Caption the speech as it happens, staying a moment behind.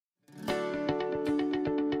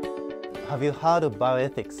Have you heard of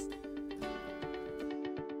bioethics?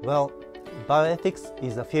 Well, bioethics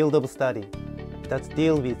is a field of study that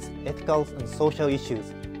deals with ethical and social issues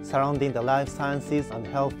surrounding the life sciences and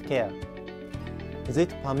healthcare. Is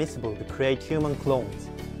it permissible to create human clones?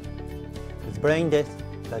 Is brain death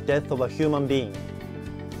the death of a human being?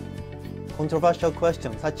 Controversial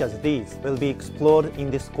questions such as these will be explored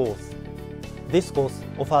in this course. This course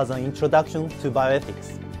offers an introduction to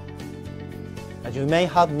bioethics. As you may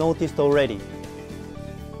have noticed already,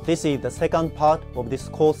 this is the second part of this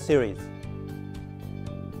course series.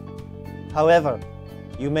 However,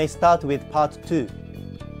 you may start with part 2,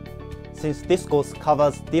 since this course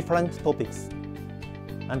covers different topics,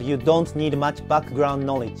 and you don't need much background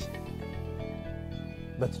knowledge.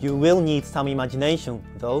 But you will need some imagination,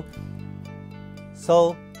 though.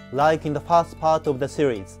 So, like in the first part of the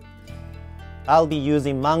series, I'll be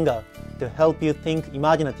using Manga to help you think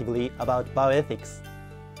imaginatively about bioethics.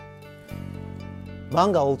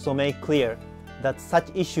 Manga also makes clear that such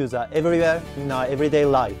issues are everywhere in our everyday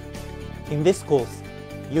life. In this course,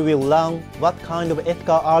 you will learn what kind of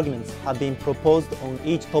ethical arguments have been proposed on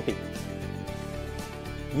each topic.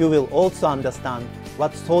 You will also understand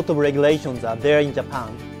what sort of regulations are there in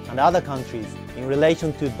Japan and other countries in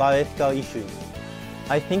relation to bioethical issues.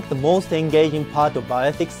 I think the most engaging part of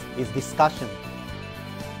bioethics is discussion.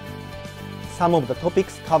 Some of the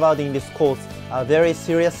topics covered in this course are very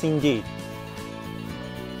serious indeed.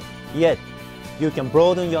 Yet, you can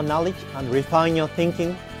broaden your knowledge and refine your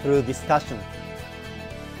thinking through discussion.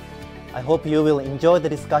 I hope you will enjoy the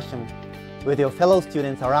discussion with your fellow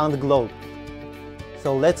students around the globe.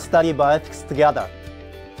 So let's study bioethics together.